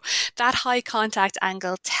 So that high contact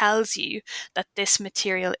angle tells you that this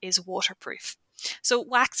material is waterproof. So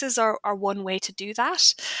waxes are one way to do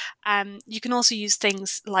that. You can also use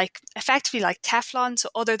things effectively like Teflon. So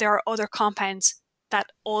there are other compounds that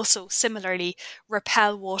also similarly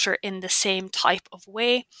repel water in the same type of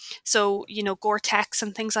way. So, Gore-Tex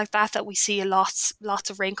and things like that we see lots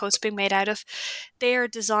of raincoats being made out of, they are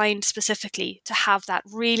designed specifically to have that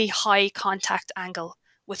really high contact angle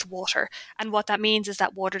with water. And what that means is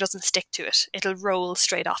that water doesn't stick to it. It'll roll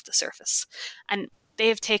straight off the surface. And they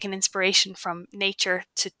have taken inspiration from nature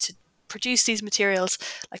to produce these materials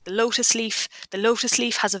like the lotus leaf. The lotus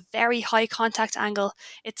leaf has a very high contact angle.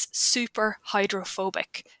 It's super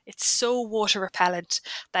hydrophobic. It's so water repellent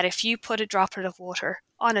that if you put a droplet of water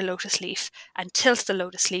on a lotus leaf and tilt the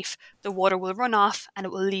lotus leaf, the water will run off and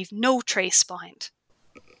it will leave no trace behind.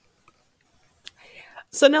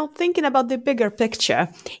 So now thinking about the bigger picture,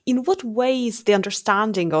 in what ways the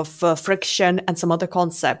understanding of friction and some other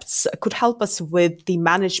concepts could help us with the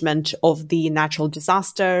management of the natural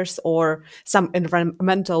disasters or some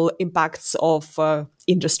environmental impacts of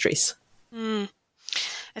industries?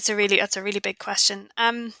 That's a really big question.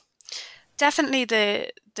 Definitely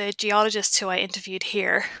the geologists who I interviewed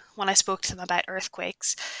here, when I spoke to them about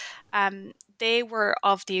earthquakes, they were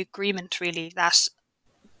of the agreement really that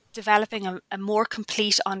developing a more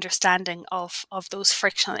complete understanding of those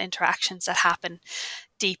frictional interactions that happen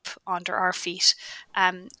deep under our feet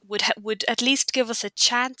would at least give us a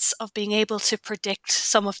chance of being able to predict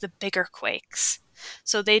some of the bigger quakes.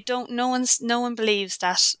 So no one believes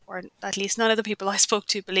that, or at least none of the people I spoke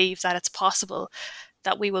to believe that it's possible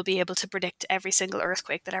that we will be able to predict every single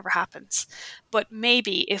earthquake that ever happens. But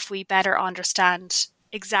maybe if we better understand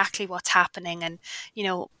exactly what's happening. And,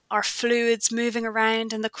 are fluids moving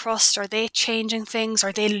around in the crust? Are they changing things?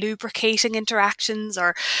 Are they lubricating interactions?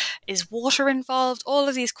 Or is water involved? All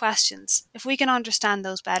of these questions. If we can understand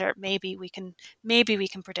those better, maybe we can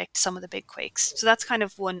predict some of the big quakes. So that's kind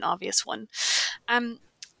of one obvious one.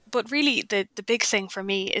 But really, the big thing for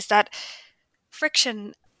me is that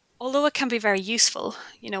friction, although it can be very useful,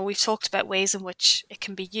 we've talked about ways in which it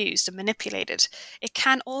can be used and manipulated, it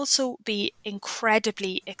can also be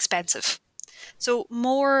incredibly expensive. So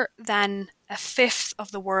more than a fifth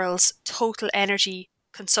of the world's total energy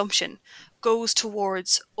consumption goes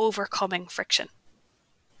towards overcoming friction.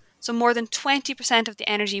 So more than 20% of the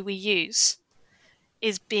energy we use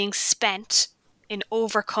is being spent in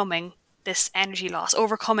overcoming this energy loss,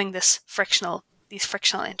 overcoming these frictional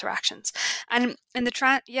interactions. And in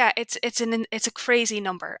the it's a crazy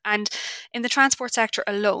number. And in the transport sector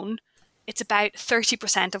alone, it's about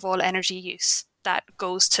 30% of all energy use that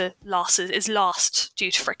goes to is lost due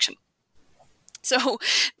to friction. So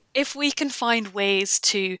if we can find ways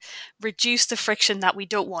to reduce the friction that we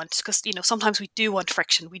don't want, because sometimes we do want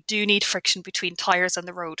friction, we do need friction between tires on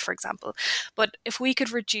the road, for example. But if we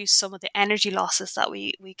could reduce some of the energy losses that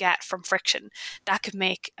we get from friction, that could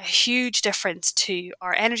make a huge difference to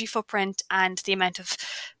our energy footprint and the amount of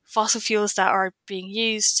fossil fuels that are being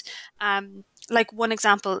used. Like one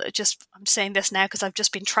example, I'm saying this now because I've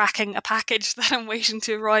just been tracking a package that I'm waiting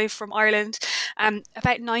to arrive from Ireland.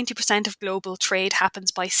 About 90% of global trade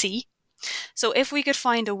happens by sea. So if we could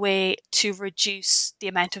find a way to reduce the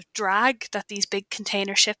amount of drag that these big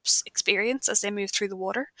container ships experience as they move through the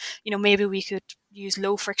water, maybe we could use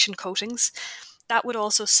low friction coatings. That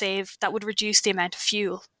would reduce the amount of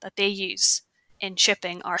fuel that they use in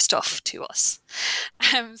shipping our stuff to us.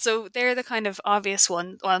 So they're the kind of obvious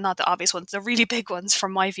ones, well, not the obvious ones, the really big ones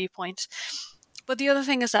from my viewpoint. But the other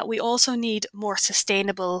thing is that we also need more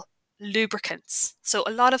sustainable lubricants. So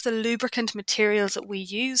a lot of the lubricant materials that we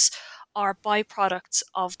use are byproducts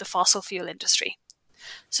of the fossil fuel industry.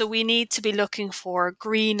 So we need to be looking for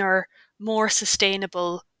greener, more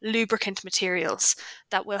sustainable lubricant materials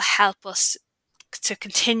that will help us to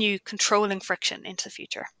continue controlling friction into the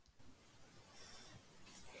future.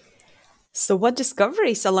 So what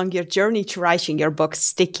discoveries along your journey to writing your book,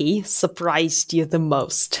 Sticky, surprised you the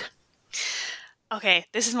most? Okay,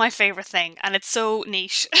 this is my favorite thing, and it's so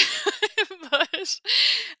niche. But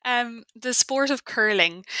the sport of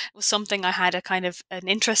curling was something I had a kind of an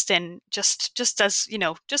interest in, just as,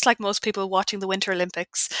 just like most people watching the Winter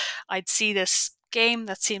Olympics. I'd see this game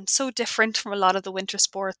that seemed so different from a lot of the winter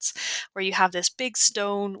sports, where you have this big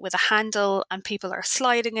stone with a handle and people are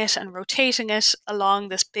sliding it and rotating it along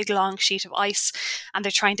this big long sheet of ice, and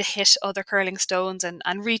they're trying to hit other curling stones and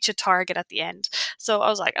reach a target at the end. So I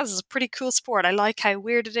was like, oh, this is a pretty cool sport. I like how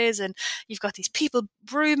weird it is, and you've got these people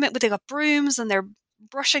they got brooms and they're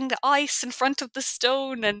brushing the ice in front of the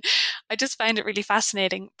stone, and I just found it really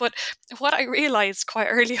fascinating. But what I realized quite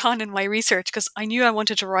early on in my research, because I knew I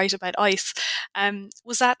wanted to write about ice,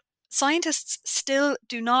 was that scientists still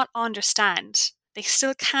do not understand, they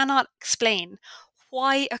still cannot explain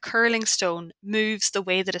why a curling stone moves the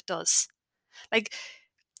way that it does. Like,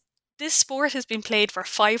 this sport has been played for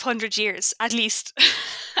 500 years at least.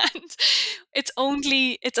 And it's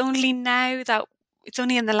only in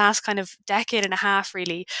the last kind of decade and a half,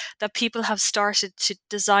 really, that people have started to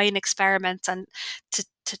design experiments and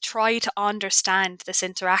to try to understand this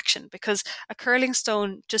interaction, because a curling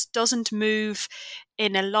stone just doesn't move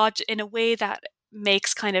in a way that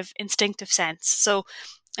makes kind of instinctive sense. So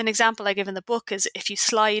an example I give in the book is, if you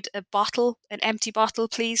slide an empty bottle,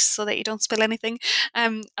 please, so that you don't spill anything,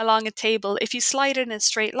 along a table, if you slide it in a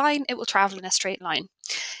straight line, it will travel in a straight line.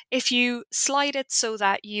 If you slide it so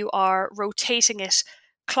that you are rotating it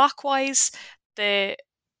clockwise,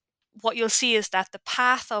 what you'll see is that the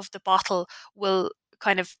path of the bottle will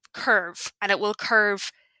kind of curve, and it will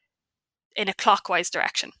curve in a clockwise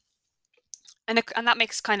direction. And that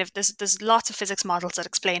makes kind of, there's lots of physics models that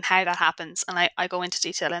explain how that happens, and I go into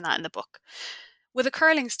detail in that in the book. With a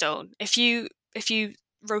curling stone, if you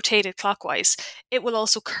rotate it clockwise, it will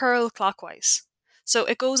also curl clockwise. So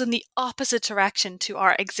it goes in the opposite direction to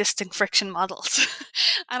our existing friction models.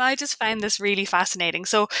 And I just found this really fascinating.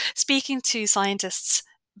 So speaking to scientists,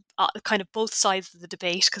 kind of both sides of the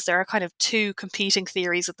debate, because there are kind of two competing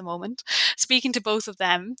theories at the moment, speaking to both of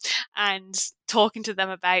them and talking to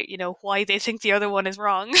them about, why they think the other one is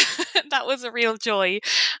wrong, that was a real joy.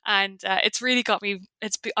 And it's really got me,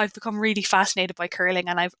 I've become really fascinated by curling,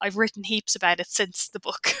 and I've written heaps about it since the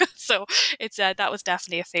book. So it's that was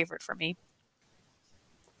definitely a favorite for me.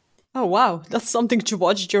 Oh, wow. That's something to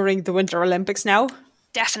watch during the Winter Olympics now.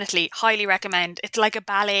 Definitely, highly recommend. It's like a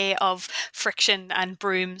ballet of friction and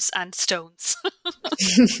brooms and stones.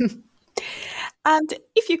 And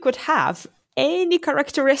if you could have any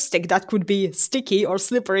characteristic that could be sticky or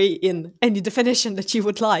slippery in any definition that you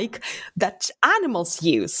would like that animals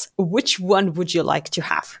use, which one would you like to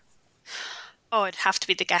have? Oh, it'd have to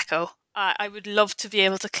be the gecko. I would love to be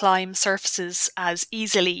able to climb surfaces as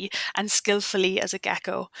easily and skillfully as a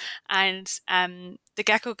gecko. And the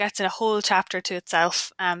gecko gets in a whole chapter to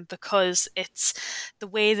itself because it's the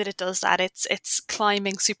way that it does that. Its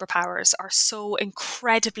climbing superpowers are so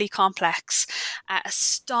incredibly complex,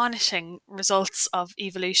 astonishing results of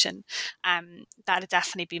evolution. That'd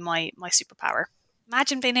definitely be my superpower.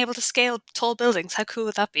 Imagine being able to scale tall buildings. How cool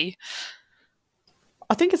would that be?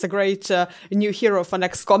 I think it's a great new hero for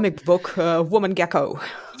next comic book, Woman Gecko.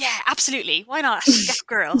 Yeah, absolutely. Why not? Gecko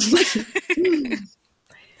girl.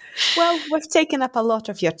 Well, we've taken up a lot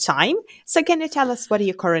of your time, so can you tell us what are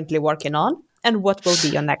you currently working on and what will be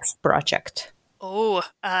your next project? Oh,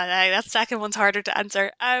 that second one's harder to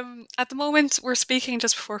answer. At the moment, we're speaking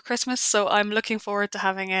just before Christmas, so I'm looking forward to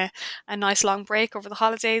having a nice long break over the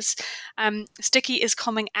holidays. Sticky is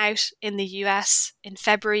coming out in the US in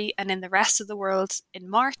February and in the rest of the world in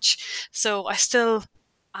March. So I still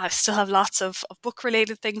have lots of book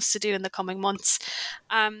related things to do in the coming months.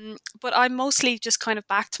 But I'm mostly just kind of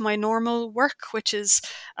back to my normal work, which is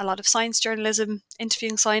a lot of science journalism,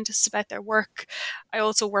 interviewing scientists about their work. I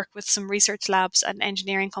also work with some research labs and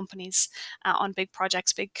engineering companies on big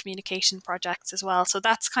projects, big communication projects as well. So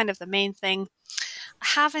that's kind of the main thing. I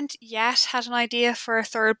haven't yet had an idea for a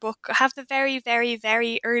third book. I have the very, very,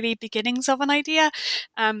 very early beginnings of an idea,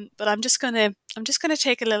 but I'm just gonna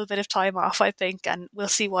take a little bit of time off, I think, and we'll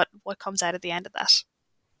see what comes out at the end of that.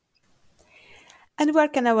 And where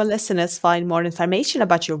can our listeners find more information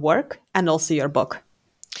about your work and also your book?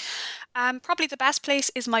 Probably the best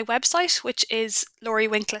place is my website, which is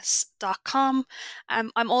lauriewinkless.com.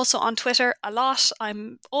 I'm also on Twitter a lot.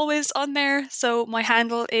 I'm always on there. So my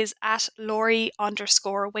handle is at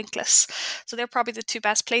Laurie_Winkless. So they're probably the two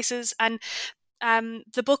best places. And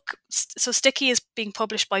the book, so Sticky is being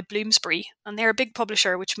published by Bloomsbury, and they're a big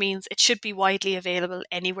publisher, which means it should be widely available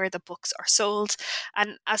anywhere the books are sold.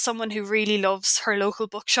 And as someone who really loves her local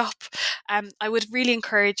bookshop, I would really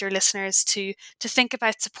encourage your listeners to think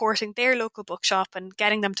about supporting their local bookshop and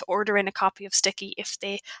getting them to order in a copy of Sticky if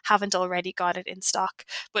they haven't already got it in stock.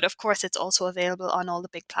 But of course, it's also available on all the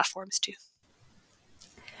big platforms too.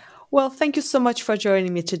 Well, thank you so much for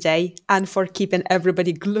joining me today and for keeping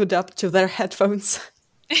everybody glued up to their headphones.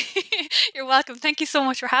 You're welcome. Thank you so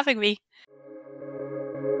much for having me.